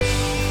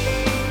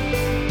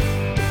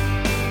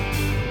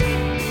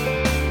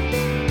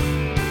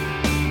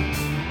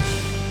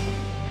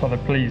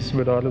Father, please,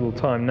 with our little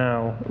time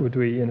now, would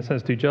we, in a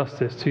sense, do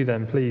justice to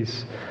them,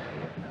 please,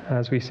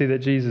 as we see that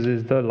Jesus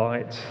is the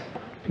light.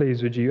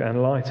 Please, would you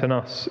enlighten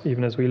us,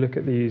 even as we look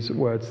at these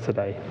words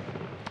today.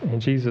 In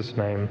Jesus'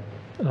 name,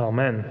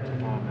 amen.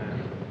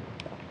 Amen.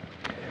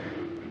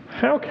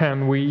 How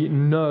can we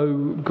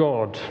know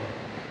God?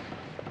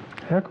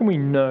 How can we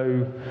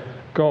know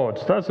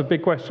God? That's a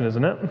big question,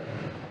 isn't it?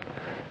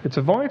 It's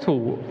a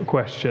vital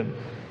question.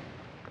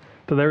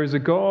 That there is a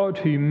God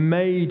who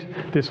made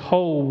this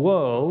whole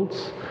world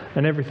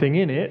and everything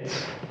in it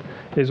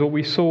is what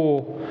we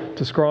saw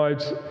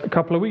described a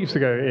couple of weeks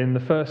ago in the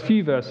first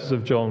few verses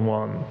of John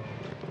 1.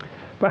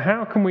 But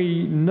how can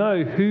we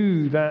know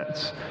who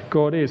that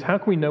God is? How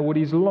can we know what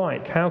he's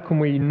like? How can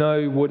we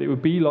know what it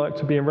would be like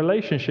to be in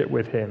relationship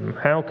with him?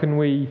 How can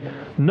we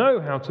know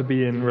how to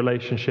be in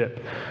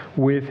relationship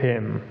with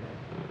him?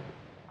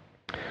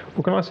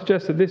 Well, can I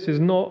suggest that this is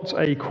not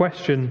a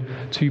question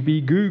to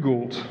be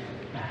Googled?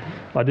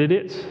 I did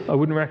it. I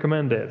wouldn't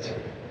recommend it.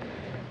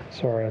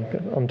 Sorry, I'm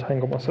going to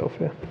untangle myself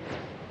here.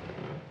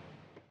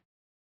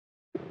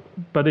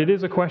 But it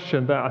is a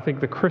question that I think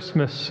the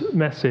Christmas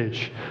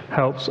message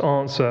helps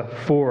answer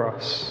for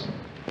us.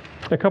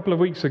 A couple of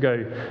weeks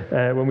ago,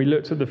 when we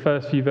looked at the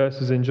first few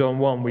verses in John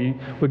 1, we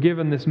were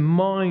given this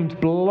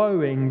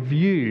mind-blowing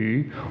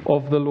view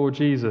of the Lord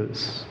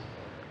Jesus.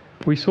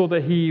 We saw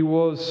that he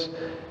was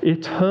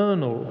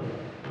eternal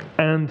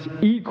and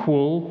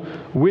equal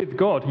with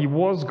God. He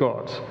was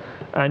God,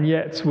 and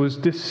yet was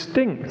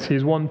distinct.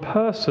 He's one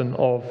person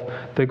of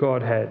the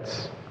Godhead.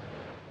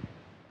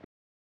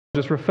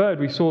 Just referred,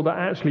 we saw that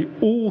actually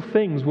all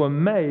things were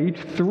made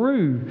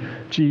through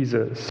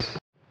Jesus.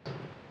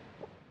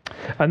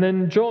 And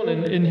then John,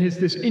 in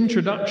this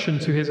introduction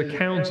to his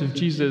account of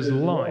Jesus'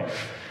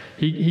 life,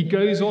 he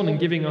goes on in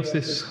giving us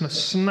this kind of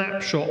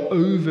snapshot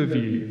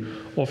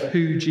overview of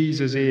who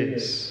Jesus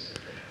is.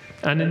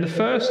 And in the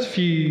first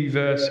few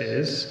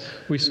verses,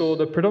 we saw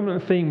the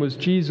predominant theme was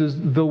Jesus,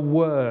 the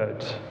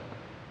Word.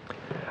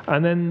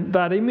 And then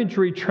that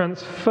imagery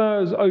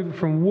transfers over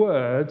from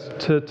word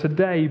to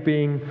today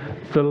being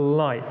the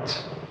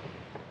light.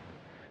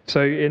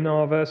 So in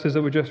our verses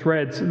that we just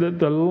read,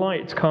 the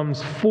light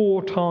comes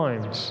 4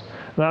 times.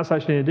 And that's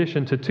actually in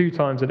addition to 2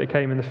 times that it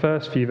came in the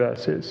first few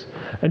verses.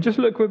 And just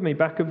look with me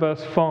back at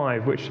verse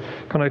 5, which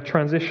kind of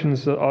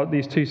transitions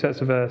these 2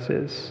 sets of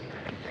verses.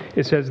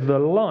 It says, the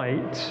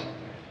light,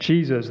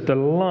 Jesus, the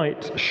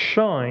light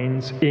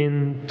shines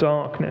in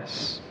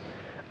darkness,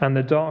 and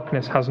the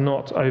darkness has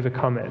not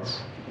overcome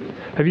it.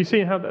 Have you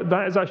seen how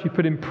that is actually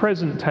put in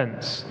present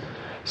tense?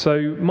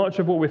 So much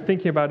of what we're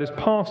thinking about is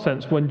past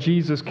tense when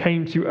Jesus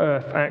came to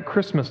earth at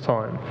Christmas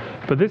time.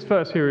 But this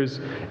verse here is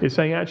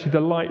saying actually the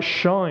light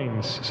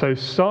shines. So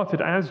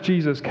started as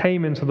Jesus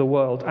came into the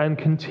world and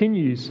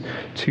continues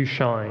to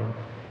shine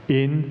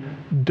in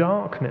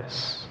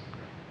darkness.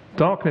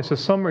 Darkness, a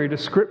summary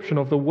description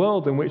of the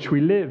world in which we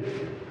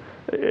live.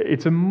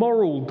 It's a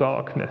moral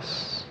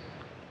darkness.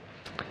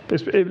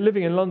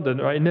 Living in London,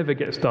 right, it never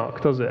gets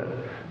dark, does it?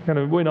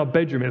 We're in our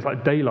bedroom, it's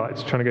like daylight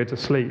trying to go to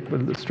sleep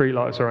with the street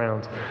lights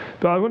around.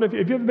 But I wonder if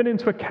you've ever been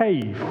into a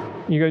cave.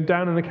 You go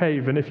down in the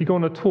cave, and if you go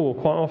on a tour,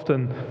 quite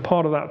often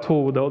part of that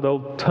tour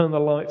they'll turn the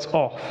lights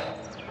off.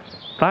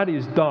 That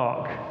is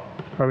dark,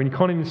 right, when you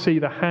can't even see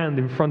the hand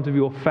in front of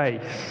your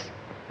face.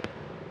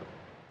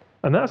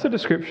 And that's a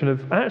description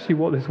of actually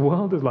what this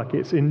world is like.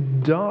 It's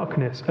in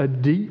darkness, a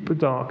deep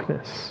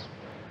darkness.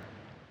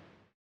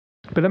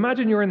 But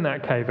imagine you're in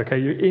that cave, okay?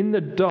 You're in the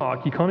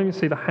dark, you can't even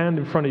see the hand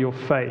in front of your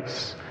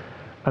face.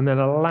 And then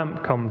a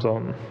lamp comes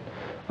on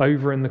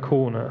over in the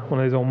corner,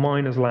 one of those old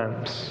miner's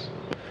lamps.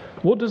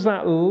 What does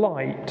that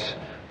light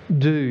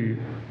do?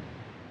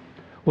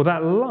 Well,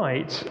 that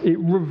light, it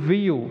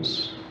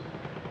reveals.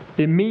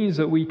 It means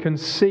that we can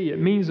see. It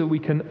means that we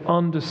can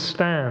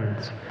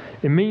understand.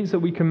 It means that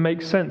we can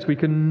make sense. We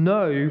can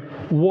know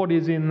what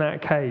is in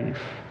that cave.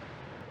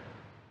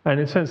 And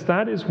in a sense,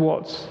 that is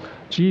what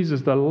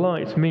Jesus, the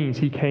light, means.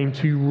 He came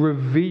to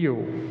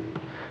reveal.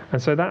 And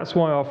so that's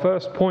why our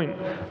first point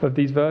of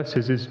these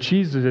verses is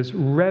Jesus'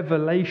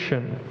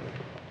 revelation.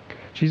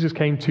 Jesus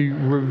came to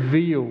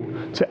reveal,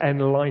 to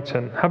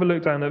enlighten. Have a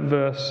look down at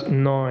verse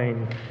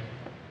 9.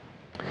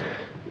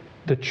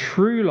 The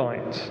true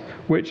light,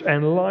 which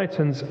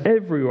enlightens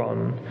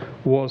everyone,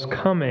 was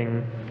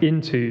coming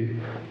into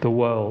the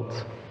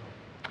world.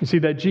 You see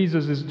that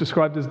Jesus is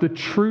described as the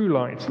true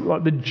light,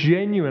 like the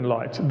genuine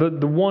light, the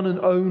one and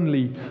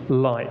only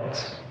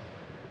light.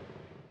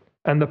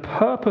 And the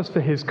purpose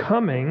for his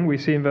coming, we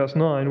see in verse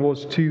 9,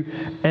 was to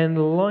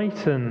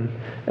enlighten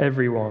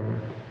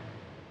everyone.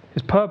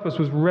 His purpose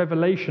was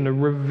revelation, a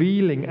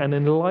revealing and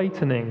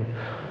enlightening.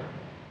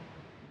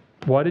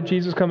 Why did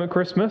Jesus come at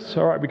Christmas?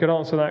 All right, we could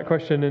answer that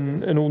question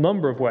in all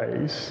number of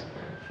ways.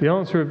 The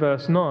answer of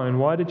verse 9,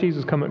 why did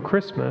Jesus come at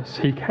Christmas?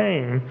 He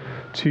came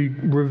to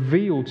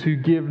reveal, to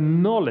give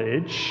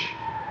knowledge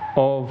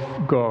of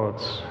God.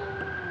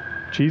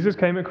 Jesus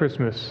came at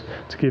Christmas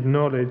to give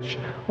knowledge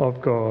of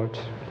God.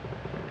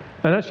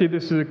 And actually,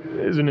 this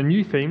isn't a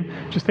new theme.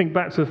 Just think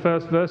back to the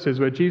first verses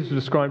where Jesus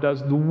was described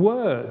as the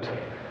Word.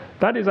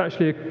 That is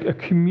actually a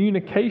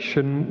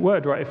communication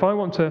word, right? If I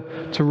want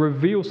to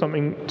reveal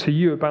something to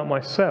you about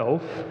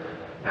myself,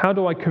 how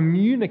do I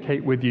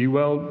communicate with you?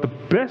 Well, the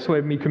best way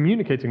of me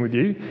communicating with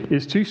you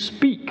is to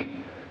speak,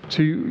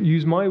 to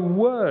use my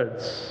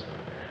words.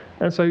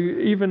 And so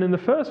even in the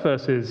first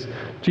verses,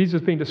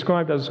 Jesus being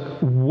described as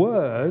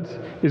Word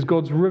is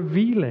God's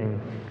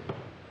revealing.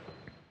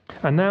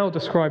 And now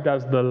described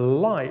as the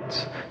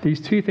light, these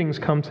two things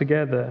come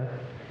together.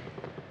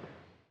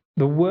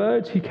 The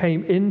Word who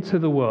came into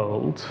the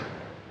world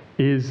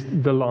is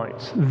the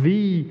light,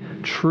 the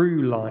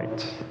true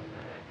light.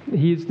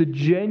 He is the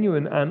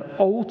genuine and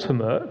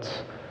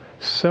ultimate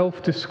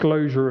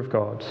self-disclosure of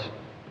God.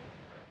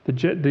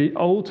 The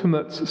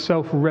ultimate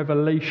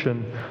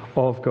self-revelation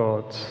of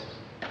God.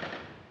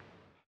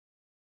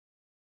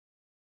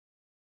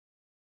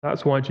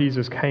 That's why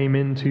Jesus came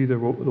into the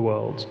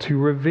world, to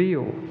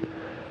reveal.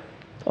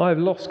 I've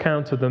lost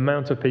count of the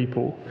amount of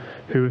people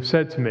who have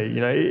said to me,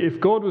 if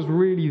God was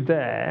really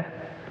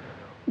there,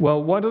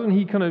 well, why doesn't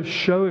he kind of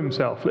show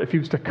himself? If he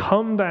was to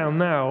come down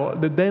now,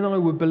 then I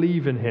would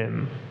believe in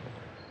him.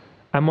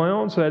 And my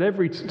answer at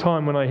every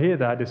time when I hear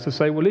that is to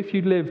say, well, if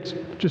you lived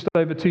just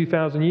over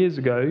 2,000 years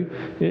ago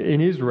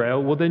in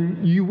Israel, well, then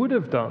you would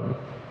have done.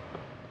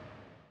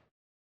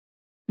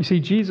 You see,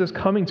 Jesus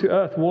coming to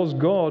earth was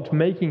God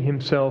making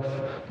himself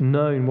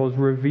known, was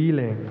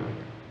revealing.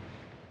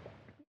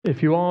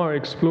 If you are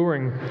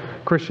exploring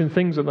Christian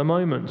things at the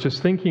moment,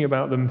 just thinking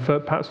about them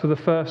perhaps for the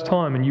first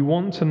time, and you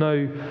want to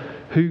know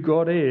who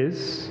God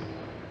is,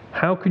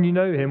 how can you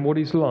know him, what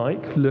he's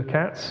like? Look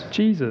at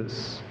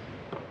Jesus.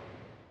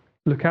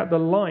 Look at the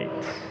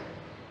light.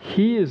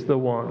 He is the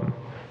one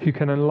who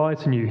can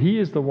enlighten you. He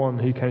is the one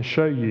who can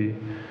show you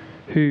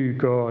who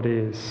God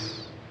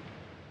is.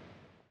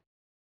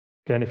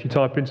 Again, if you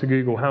type into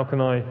Google, how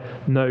can I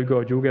know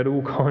God? You'll get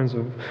all kinds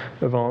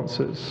of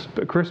answers.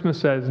 But Christmas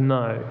says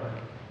no.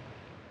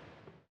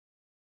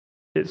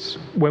 It's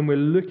when we're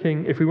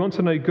looking, if we want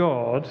to know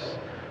God,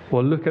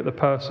 well, look at the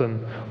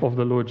person of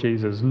the Lord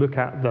Jesus. Look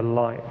at the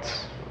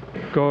light.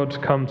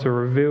 God come to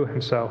reveal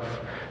himself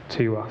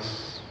to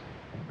us.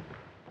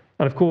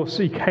 And of course,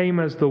 he came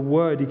as the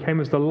Word, he came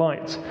as the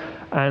light.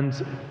 And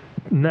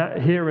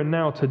here and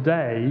now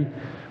today,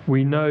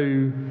 we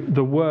know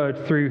the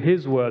Word through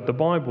his Word, the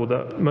Bible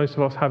that most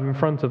of us have in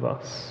front of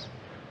us.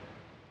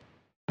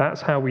 That's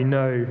how we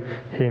know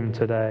him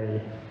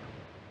today.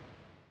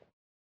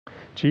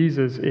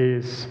 Jesus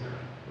is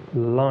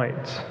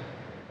light.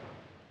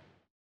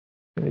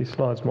 These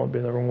slides might be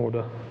in the wrong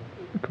order.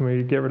 Can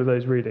we get rid of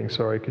those readings?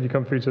 Sorry, could you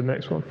come through to the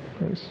next one?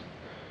 Thanks.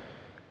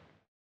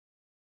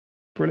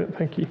 Brilliant,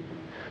 thank you.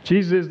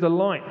 Jesus is the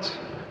light.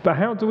 But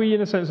how do we,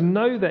 in a sense,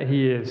 know that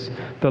he is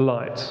the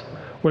light?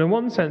 Well, in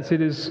one sense,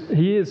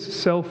 he is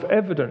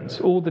self-evident.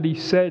 All that he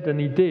said and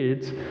he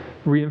did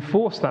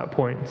reinforce that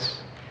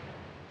point.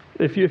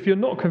 If you're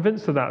not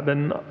convinced of that,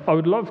 then I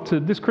would love to,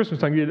 this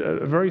Christmas time, give you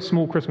a very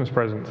small Christmas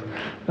present.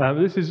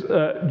 This is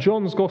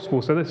John's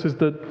Gospel, so this is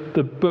the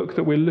book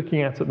that we're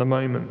looking at the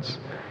moment.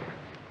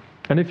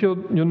 And if you're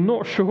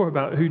not sure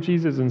about who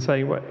Jesus is and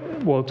saying,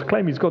 well, to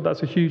claim he's God,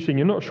 that's a huge thing.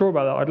 You're not sure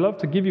about that. I'd love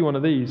to give you one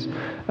of these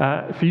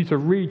for you to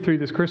read through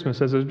this Christmas.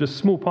 There's a just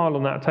small pile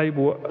on that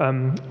table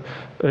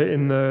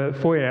in the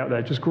foyer out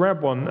there. Just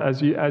grab one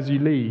as you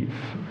leave.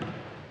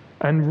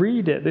 And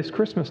read it this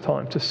Christmas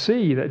time to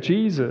see that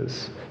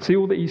Jesus, see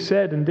all that he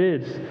said and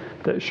did,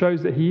 that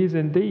shows that he is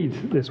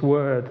indeed this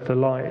Word, the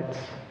light.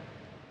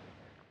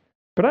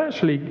 But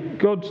actually,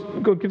 God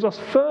gives us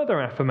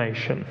further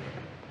affirmation.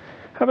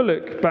 Have a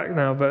look back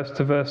now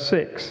to verse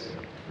 6.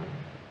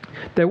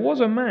 There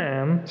was a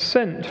man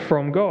sent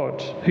from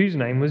God whose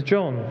name was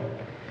John.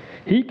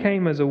 He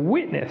came as a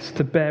witness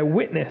to bear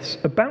witness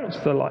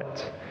about the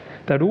light,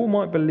 that all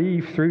might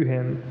believe through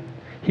him.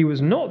 He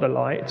was not the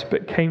light,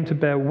 but came to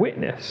bear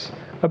witness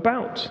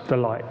about the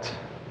light.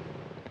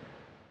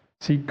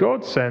 See,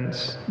 God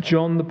sent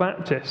John the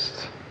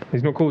Baptist.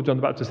 He's not called John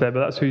the Baptist there,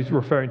 but that's who he's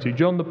referring to.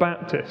 John the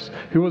Baptist,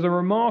 who was a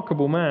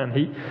remarkable man.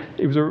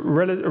 He was a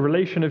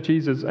relation of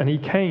Jesus, and he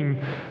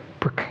came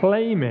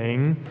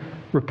proclaiming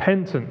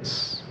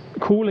repentance,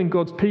 calling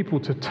God's people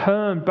to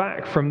turn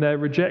back from their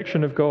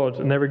rejection of God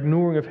and their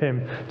ignoring of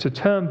him, to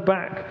turn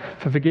back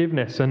for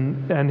forgiveness.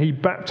 And he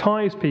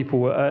baptized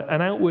people,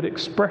 an outward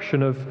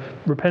expression of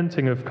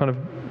repenting, of kind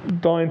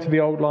of dying to the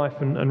old life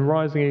and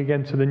rising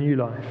again to the new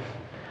life.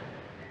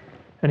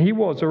 And he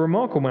was a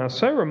remarkable man,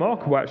 so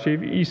remarkable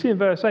actually. You see in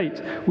verse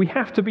 8, we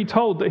have to be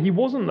told that he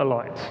wasn't the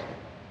light.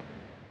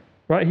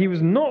 Right? He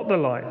was not the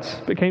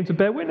light, but came to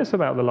bear witness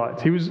about the light.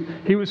 He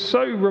was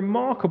so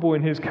remarkable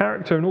in his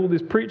character and all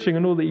this preaching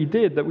and all that he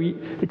did that we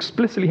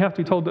explicitly have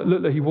to be told that,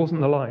 look, he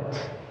wasn't the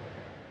light.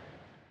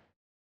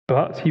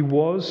 But he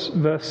was,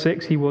 verse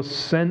 6, he was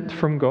sent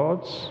from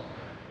God.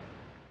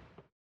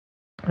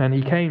 And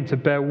he came to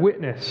bear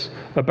witness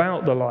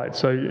about the light.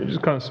 So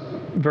just kind of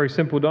very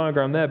simple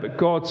diagram there. But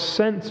God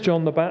sent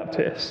John the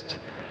Baptist.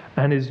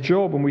 And his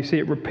job, and we see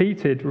it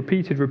repeated,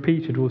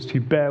 was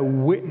to bear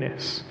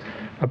witness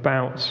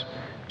about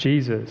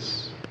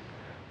Jesus.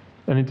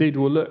 And indeed,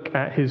 we'll look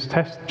at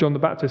John the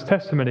Baptist's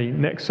testimony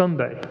next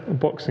Sunday, on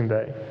Boxing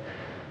Day.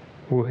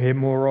 We'll hear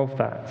more of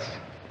that.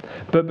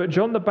 But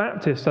John the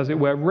Baptist, as it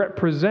were,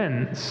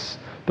 represents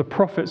the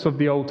prophets of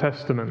the Old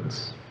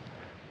Testament.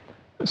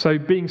 So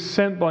being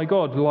sent by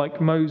God, like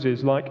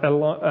Moses, like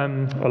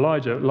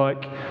Elijah,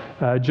 like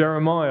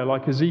Jeremiah,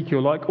 like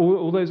Ezekiel, like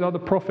all those other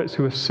prophets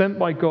who were sent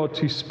by God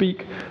to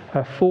speak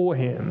for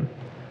him,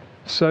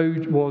 so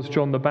was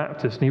John the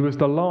Baptist. And he was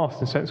the last,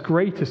 in a sense,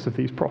 greatest of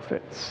these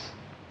prophets.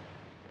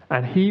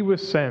 And he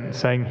was sent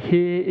saying,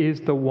 here is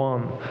the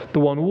one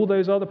all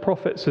those other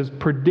prophets has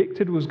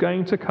predicted was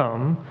going to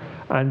come.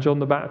 And John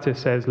the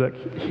Baptist says, look,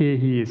 here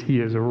he is, he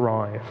has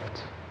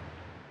arrived.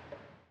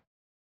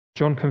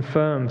 John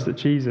confirms that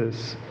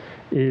Jesus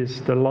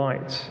is the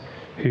light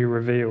who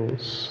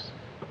reveals.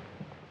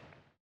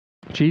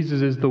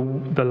 Jesus is the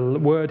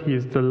Word, he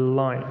is the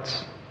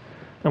light.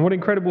 And what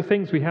incredible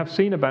things we have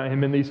seen about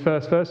him in these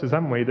first verses,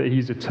 haven't we? That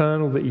he's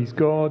eternal, that he's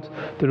God,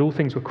 that all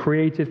things were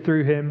created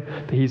through him,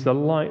 that he's the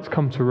light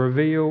come to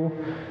reveal.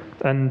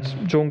 And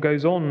John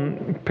goes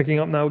on, picking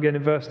up now again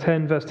in verse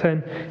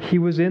 10, he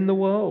was in the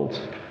world,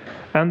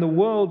 and the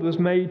world was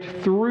made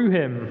through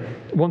him.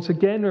 Once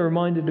again, we're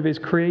reminded of his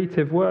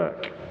creative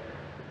work.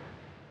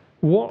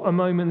 What a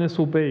moment this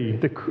will be.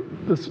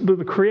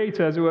 The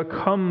Creator, as it were,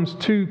 comes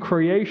to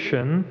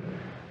creation,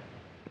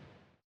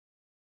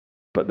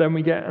 but then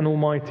we get an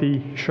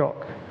almighty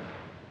shock.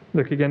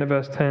 Look again at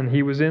verse 10.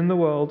 He was in the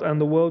world, and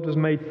the world was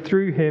made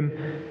through him,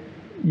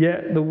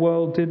 yet the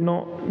world did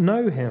not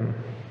know him.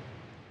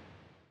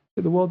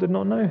 The world did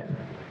not know him.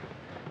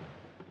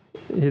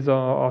 Here's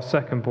our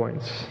second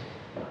point.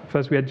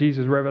 First we had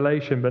Jesus'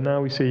 revelation, but now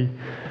we see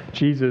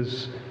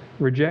Jesus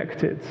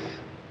rejected.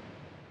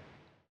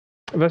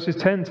 Verses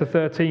 10 to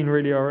 13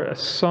 really are a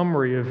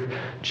summary of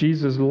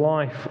Jesus'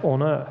 life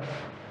on earth.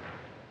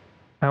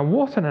 And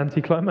what an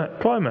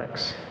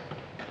anticlimax.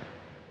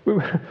 We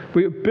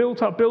were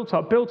built up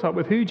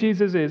with who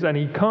Jesus is, and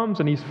he comes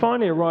and he's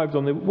finally arrived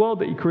on the world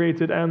that he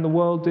created, and the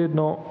world did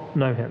not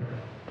know him.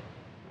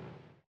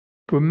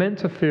 We're meant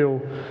to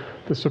feel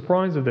the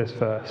surprise of this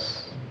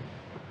verse.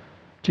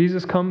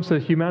 Jesus comes to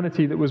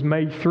humanity that was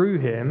made through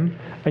him,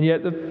 and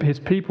yet his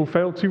people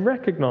failed to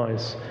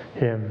recognize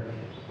him.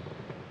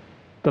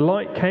 The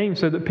light came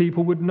so that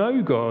people would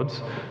know God,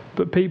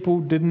 but people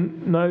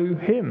didn't know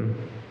him.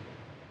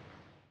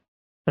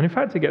 And in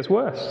fact, it gets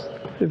worse.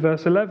 In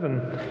verse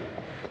 11,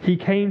 he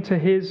came to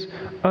his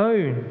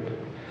own,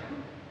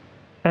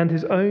 and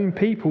his own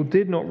people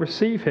did not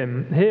receive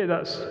him. Here,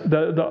 that's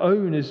the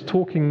own is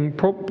talking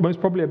most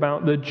probably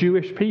about the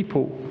Jewish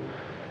people.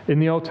 In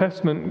the Old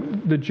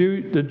Testament, the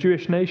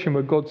Jewish nation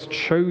were God's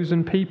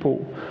chosen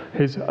people,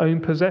 his own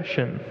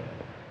possession.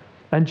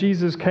 And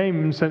Jesus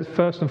came and sent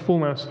first and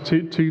foremost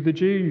to the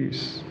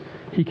Jews.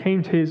 He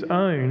came to his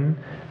own,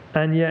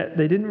 and yet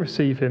they didn't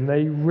receive him.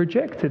 They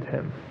rejected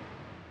him.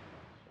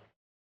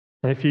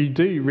 And if you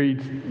do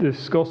read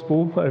this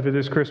gospel over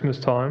this Christmas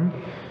time,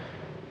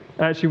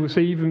 actually we'll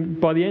see even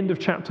by the end of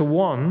chapter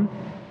 1,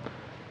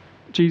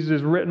 Jesus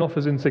is written off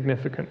as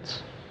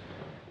insignificant.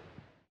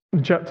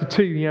 In chapter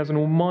 2, he has an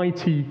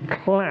almighty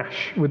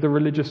clash with the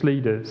religious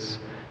leaders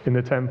in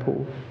the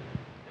temple.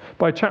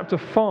 By chapter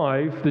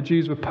 5, the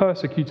Jews were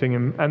persecuting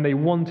him and they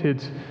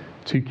wanted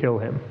to kill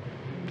him.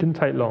 It didn't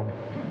take long.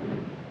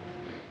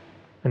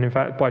 And in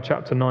fact, by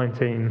chapter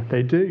 19,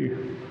 they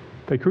do.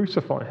 They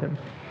crucify him.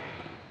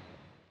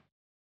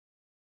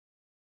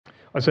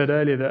 I said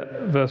earlier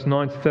that verse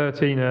 9 to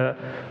 13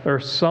 are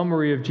a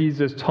summary of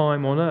Jesus'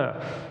 time on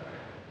earth.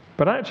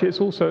 But actually, it's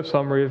also a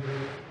summary of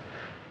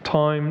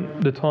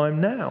the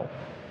time now,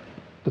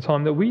 the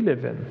time that we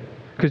live in.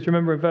 Because you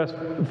remember in verse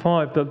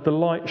 5 that the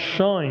light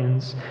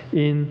shines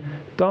in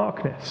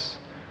darkness.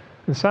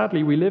 And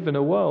sadly, we live in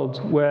a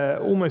world where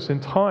almost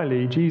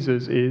entirely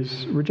Jesus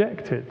is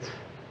rejected.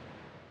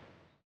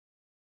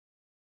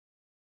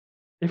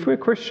 If we're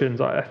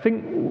Christians, I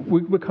think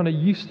we're kind of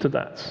used to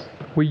that.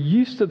 We're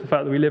used to the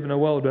fact that we live in a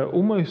world where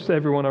almost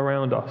everyone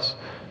around us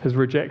has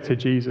rejected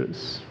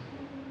Jesus.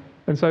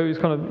 And so it's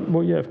kind of,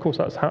 well, yeah, of course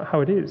that's how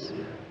it is.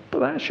 But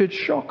that should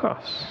shock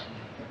us.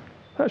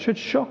 That should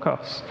shock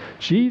us.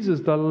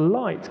 Jesus, the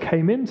light,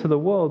 came into the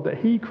world that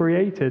he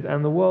created,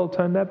 and the world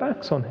turned their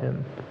backs on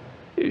him.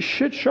 It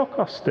should shock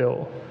us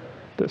still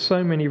that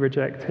so many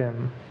reject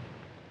him.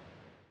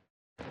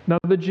 Now,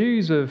 the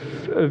Jews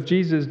of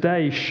Jesus'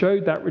 day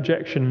showed that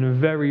rejection in a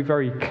very,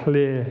 very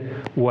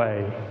clear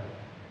way.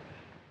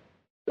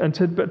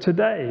 But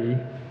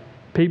today,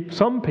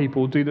 some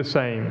people do the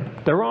same.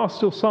 There are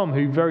still some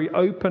who very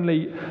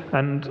openly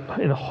and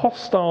in a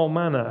hostile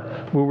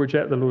manner will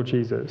reject the Lord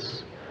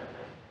Jesus.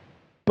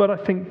 But I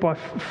think by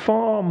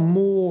far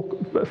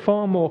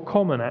more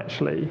common,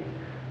 actually,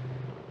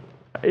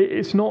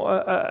 it's not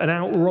an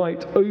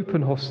outright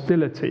open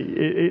hostility.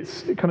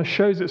 It kind of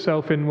shows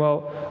itself in,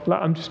 well,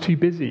 I'm just too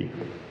busy.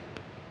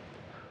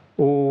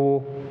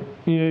 Or,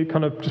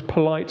 kind of just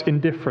polite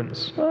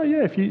indifference. Oh,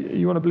 yeah, if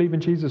you want to believe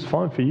in Jesus,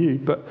 fine for you,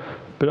 but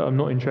I'm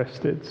not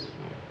interested.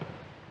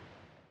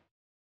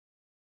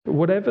 But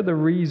whatever the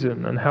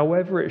reason and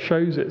however it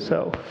shows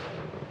itself,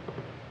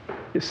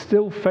 it's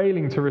still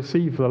failing to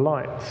receive the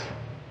light.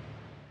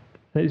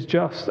 It's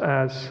just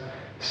as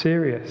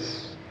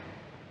serious.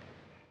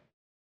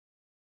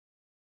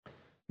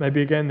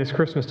 Maybe again this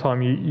Christmas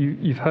time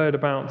you've heard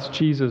about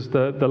Jesus,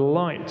 the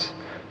light,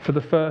 for the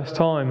first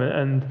time,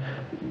 and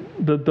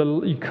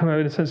you kind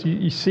of, in a sense,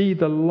 you see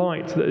the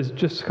light that is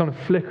just kind of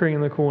flickering in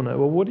the corner.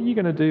 Well, what are you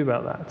going to do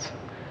about that?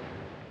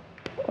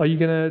 Are you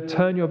going to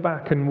turn your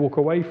back and walk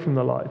away from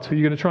the light? Are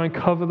you going to try and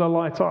cover the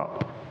light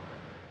up?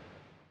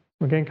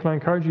 Again, can I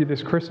encourage you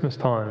this Christmas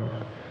time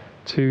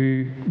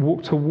to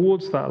walk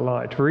towards that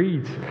light,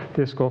 read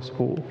this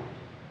gospel,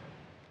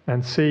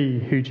 and see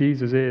who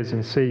Jesus is,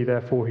 and see,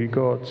 therefore, who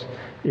God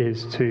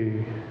is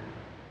too.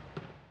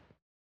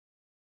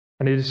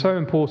 And it is so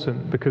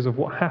important because of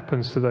what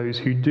happens to those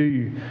who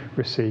do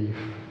receive.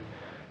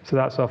 So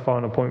that's our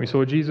final point. We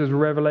saw Jesus'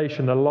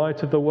 revelation, the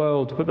light of the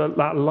world, but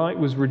that light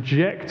was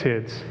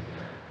rejected.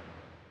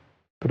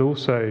 But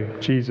also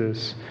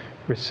Jesus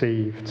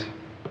received.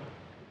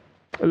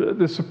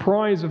 The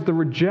surprise of the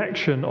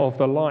rejection of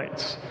the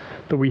light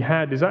that we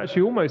had is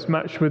actually almost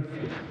matched with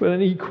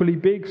an equally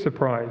big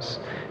surprise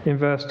in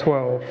verse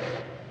 12.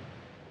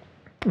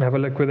 Have a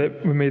look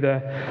with me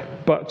there.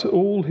 But to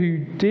all who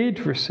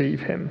did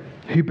receive him,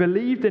 who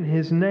believed in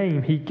his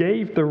name, he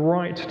gave the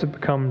right to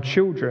become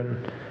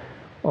children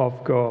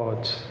of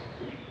God.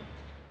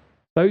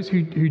 Those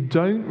who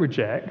don't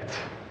reject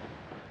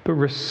but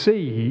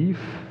receive,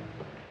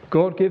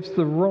 God gives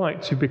the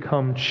right to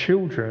become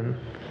children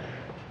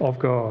of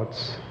God.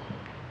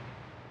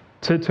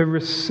 To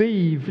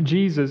receive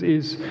Jesus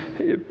is,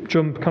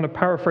 John kind of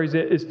paraphrase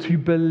it, is to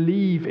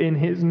believe in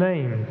his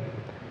name.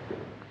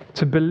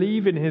 To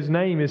believe in his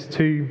name is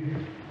to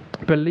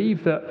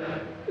believe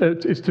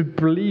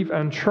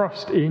and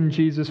trust in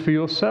Jesus for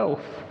yourself.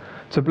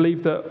 To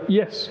believe that,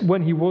 yes,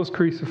 when he was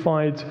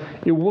crucified,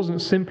 it wasn't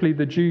simply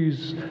the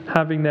Jews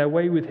having their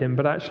way with him,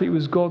 but actually it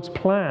was God's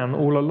plan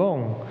all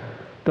along.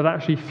 That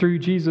actually through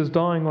Jesus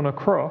dying on a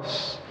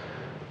cross,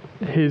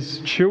 his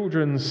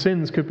children's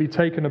sins could be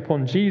taken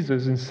upon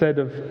Jesus instead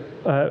of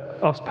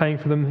us paying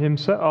for them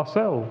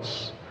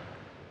ourselves.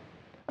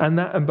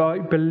 And by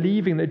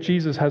believing that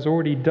Jesus has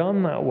already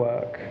done that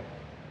work,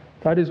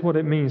 that is what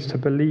it means to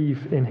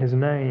believe in his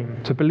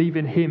name, to believe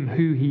in him,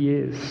 who he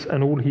is,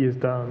 and all he has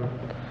done.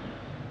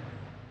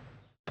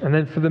 And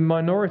then for the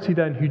minority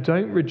then who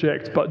don't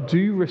reject but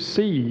do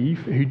receive,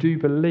 who do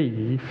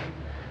believe,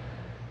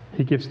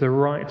 he gives the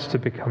right to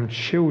become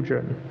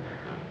children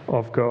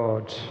of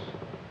God.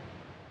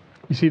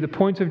 You see, the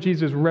point of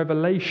Jesus'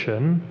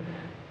 revelation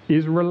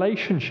is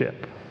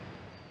relationship.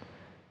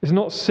 It's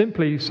not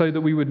simply so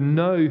that we would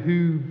know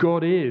who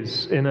God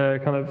is in a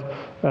kind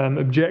of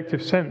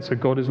objective sense, that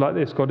God is like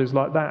this, God is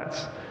like that.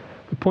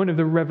 The point of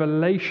the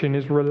revelation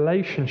is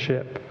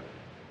relationship.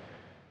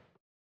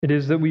 It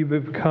is that we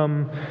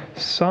become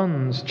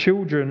sons,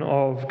 children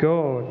of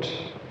God.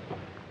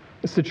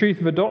 It's the truth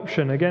of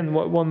adoption, again,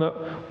 one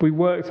that we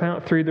worked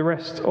out through the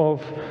rest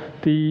of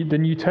the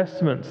New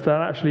Testament,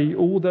 that actually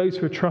all those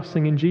who are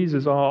trusting in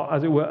Jesus are,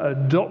 as it were,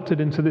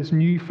 adopted into this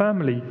new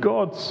family,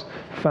 God's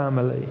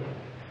family.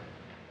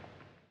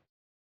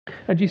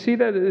 And you see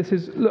there that this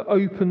is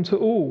open to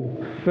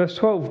all. Verse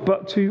 12,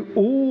 but to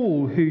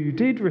all who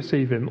did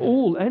receive him,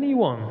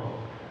 anyone,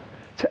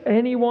 to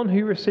anyone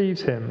who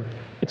receives him,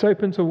 it's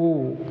open to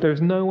all. There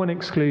is no one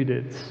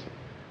excluded.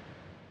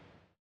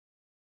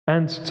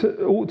 And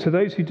to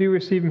those who do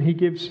receive him, he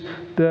gives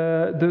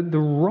the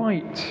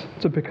right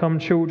to become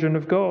children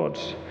of God.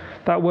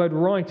 That word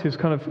right is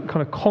kind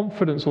of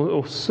confidence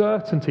or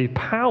certainty,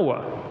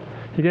 power.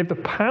 He gave the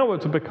power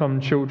to become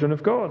children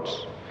of God.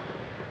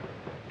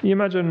 You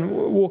imagine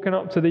walking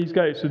up to these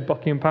gates with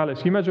Buckingham Palace.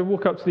 You imagine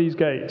walking up to these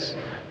gates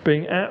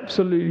being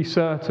absolutely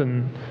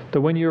certain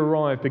that when you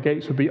arrive, the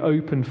gates would be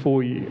opened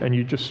for you and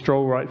you just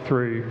stroll right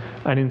through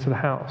and into the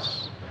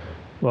house.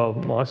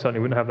 Well, I certainly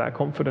wouldn't have that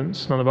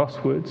confidence. None of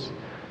us would.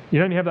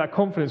 You only have that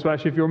confidence, but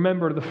actually if you're a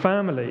member of the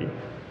family.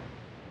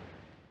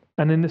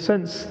 And in a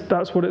sense,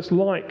 that's what it's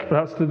like.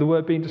 That's the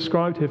word being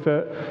described here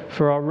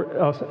for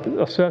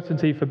our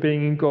certainty for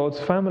being in God's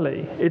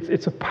family.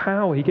 It's a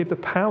power. He gave the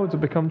power to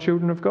become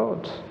children of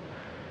God.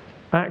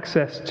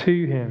 Access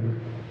to him.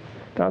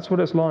 That's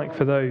what it's like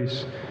for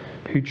those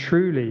who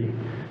truly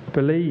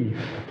believe.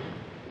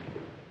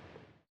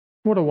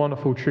 What a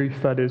wonderful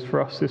truth that is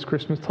for us this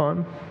Christmas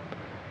time.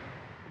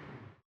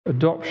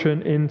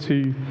 Adoption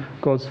into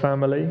God's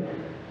family.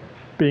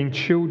 Being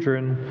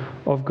children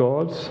of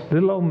God.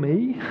 Little old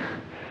me,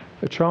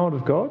 a child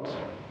of God.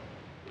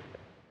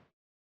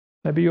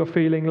 Maybe you're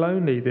feeling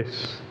lonely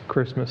this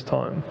Christmas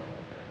time.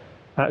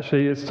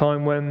 Actually, it's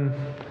time when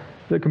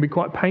that can be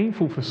quite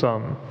painful for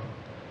some.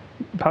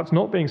 Perhaps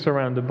not being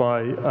surrounded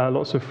by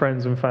lots of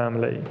friends and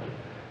family,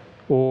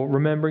 or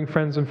remembering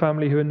friends and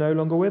family who are no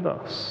longer with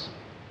us.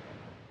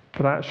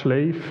 But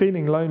actually,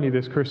 feeling lonely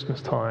this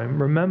Christmas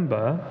time,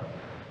 remember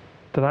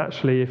that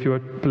actually if you're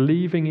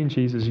believing in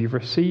Jesus, you've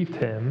received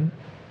him,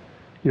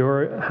 you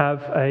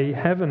have a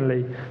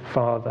heavenly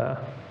Father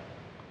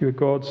You're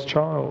God's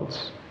child.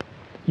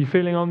 You're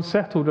feeling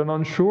unsettled and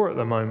unsure at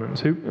the moment.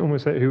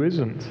 Who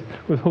isn't?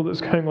 With all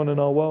that's going on in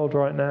our world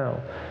right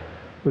now.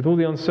 With all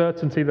the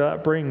uncertainty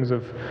that brings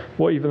of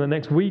what even the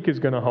next week is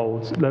going to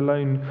hold, let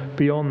alone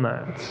beyond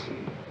that.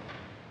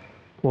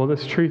 Well,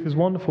 this truth is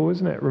wonderful,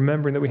 isn't it?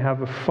 Remembering that we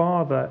have a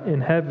Father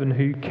in heaven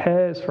who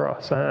cares for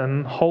us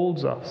and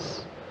holds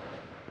us.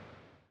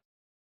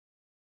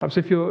 Perhaps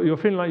if you're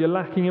feeling like you're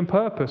lacking in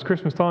purpose,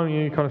 Christmas time,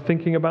 you're kind of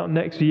thinking about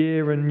next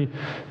year and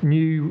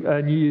New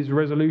Year's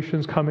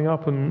resolutions coming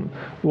up and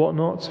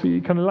whatnot, so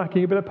you're kind of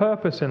lacking a bit of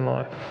purpose in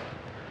life.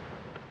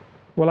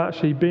 Well,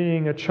 actually,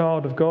 being a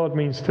child of God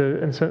means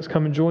to, in a sense,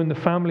 come and join the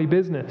family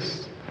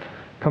business.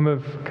 Come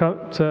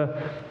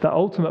to that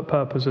ultimate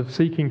purpose of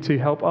seeking to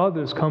help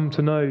others come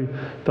to know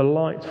the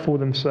light for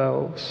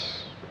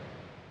themselves.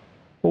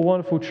 What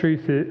wonderful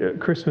truth at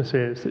Christmas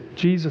is that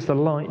Jesus, the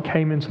light,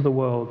 came into the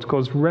world.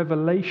 God's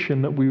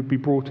revelation that we would be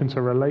brought into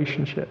a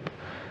relationship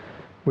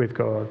with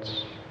God.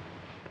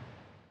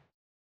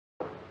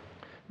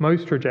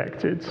 Most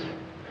rejected.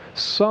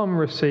 Some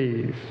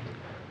received.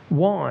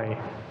 Why?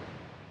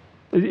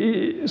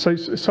 So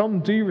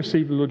some do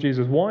receive the Lord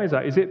Jesus. Why is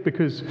that? Is it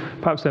because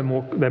perhaps they're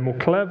more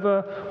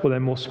clever, or they're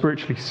more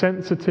spiritually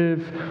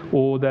sensitive,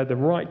 or they're the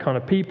right kind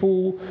of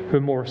people who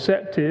are more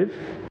receptive?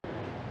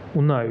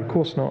 Well, no, of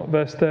course not.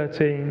 Verse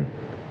 13.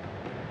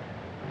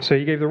 So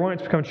he gave the right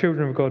to become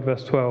children of God,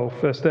 verse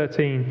 12. Verse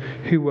 13,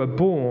 who were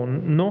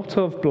born not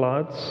of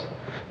blood,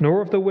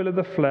 nor of the will of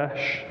the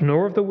flesh,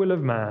 nor of the will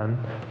of man,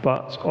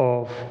 but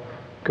of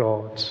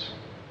God.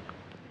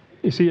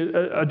 You see,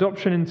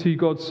 adoption into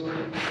God's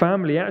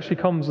family actually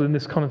comes in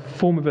this kind of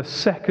form of a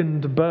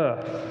second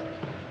birth.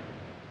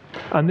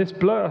 And this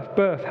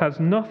birth has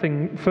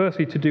nothing,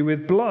 firstly, to do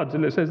with blood.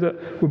 It says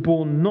that we're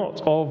born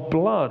not of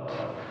blood.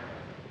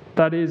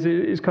 That is,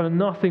 it's kind of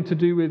nothing to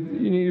do with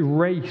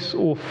race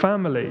or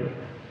family.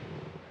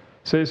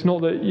 So it's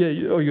not that,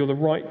 you're the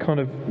right kind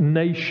of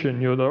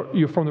nation,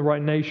 you're from the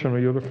right nation, or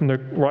you're from the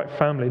right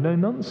family. No,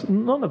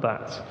 none of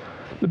that.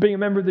 But being a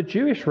member of the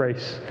Jewish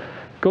race,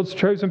 God's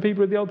chosen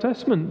people of the Old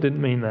Testament didn't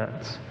mean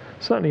that.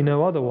 Certainly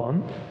no other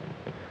one.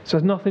 So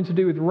it has nothing to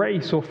do with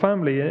race or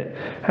family. It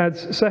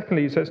has,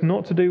 secondly, so it's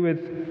not to do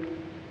with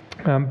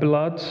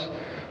blood.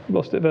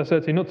 Lost it, verse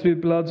 13. Not to do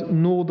with blood,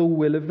 nor the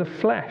will of the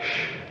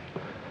flesh.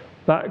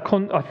 That,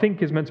 I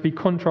think, is meant to be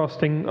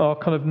contrasting our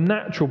kind of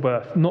natural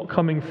birth, not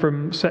coming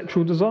from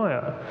sexual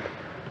desire.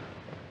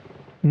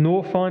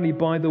 Nor finally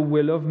by the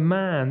will of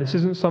man. This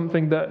isn't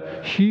something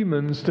that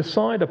humans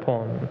decide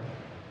upon.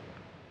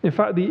 In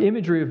fact, the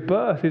imagery of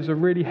birth is a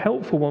really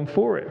helpful one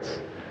for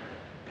it.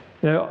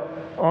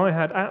 I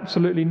had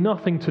absolutely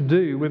nothing to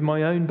do with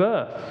my own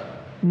birth.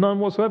 None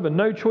whatsoever.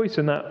 No choice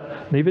in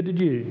that. Neither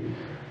did you.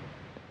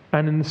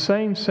 And in the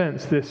same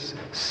sense, this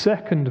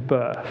second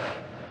birth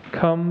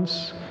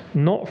comes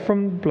not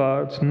from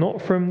blood,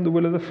 not from the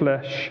will of the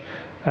flesh,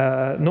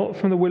 not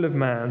from the will of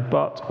man,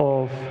 but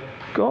of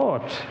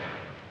God.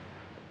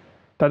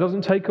 That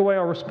doesn't take away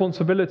our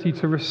responsibility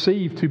to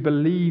receive, to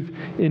believe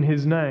in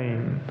his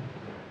name.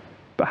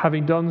 But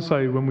having done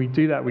so, when we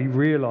do that, we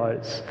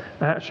realize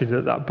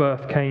actually that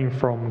birth came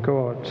from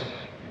God.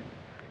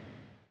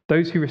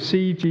 Those who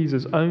receive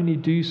Jesus only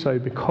do so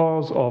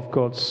because of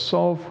God's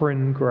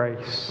sovereign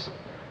grace,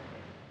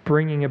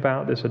 bringing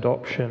about this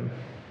adoption.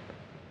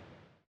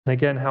 And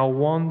again, how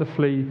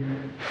wonderfully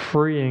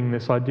freeing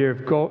this idea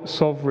of God's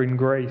sovereign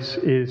grace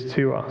is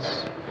to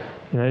us.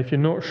 If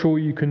you're not sure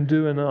you can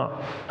do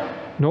enough,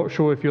 not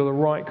sure if you're the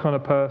right kind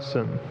of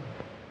person,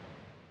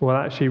 well,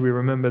 actually, we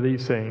remember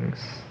these things.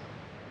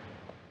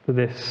 For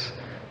this,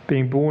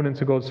 being born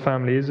into God's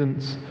family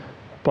isn't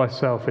by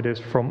self, it is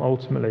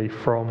ultimately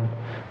from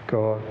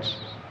God.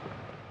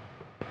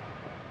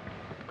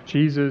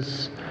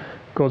 Jesus,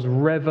 God's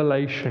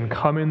revelation,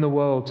 come in the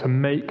world to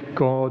make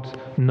God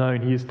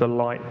known. He is the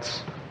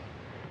light.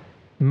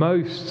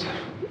 Most,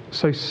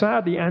 so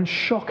sadly and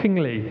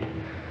shockingly,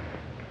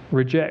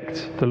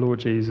 reject the Lord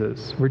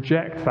Jesus,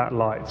 reject that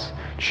light,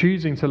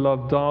 choosing to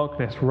love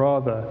darkness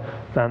rather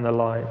than the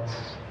light.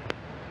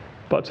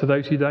 But to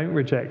those who don't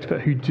reject,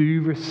 but who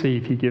do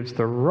receive, he gives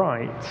the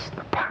right,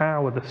 the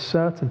power, the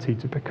certainty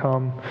to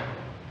become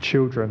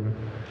children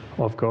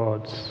of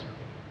God.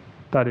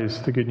 That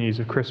is the good news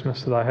of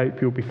Christmas that I hope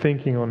you'll be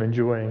thinking on,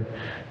 enjoying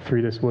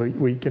through this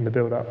week in the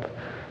build-up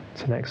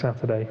to next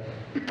Saturday.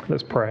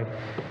 Let's pray.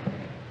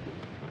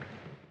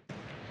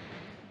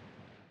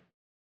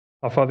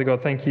 Our Father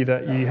God, thank you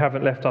that you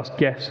haven't left us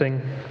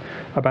guessing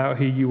about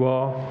who you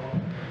are,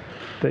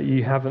 that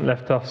you haven't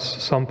left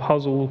us some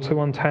puzzle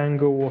to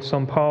untangle or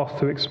some path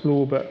to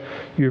explore, but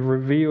you've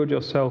revealed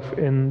yourself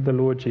in the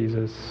Lord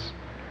Jesus.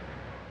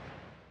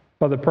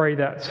 Father, pray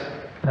that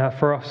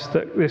for us,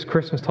 that this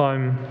Christmas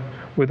time,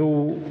 with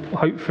all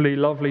hopefully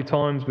lovely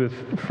times with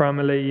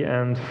family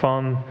and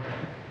fun,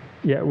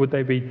 yet would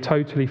they be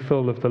totally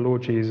full of the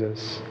Lord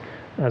Jesus,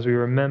 as we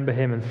remember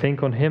him and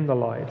think on him the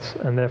light,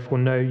 and therefore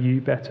know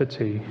you better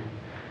too.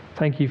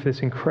 Thank you for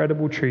this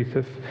incredible truth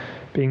of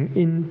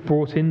being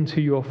brought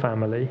into your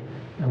family,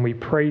 and we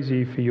praise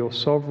you for your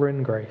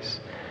sovereign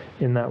grace.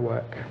 in that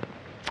work.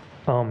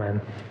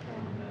 Amen.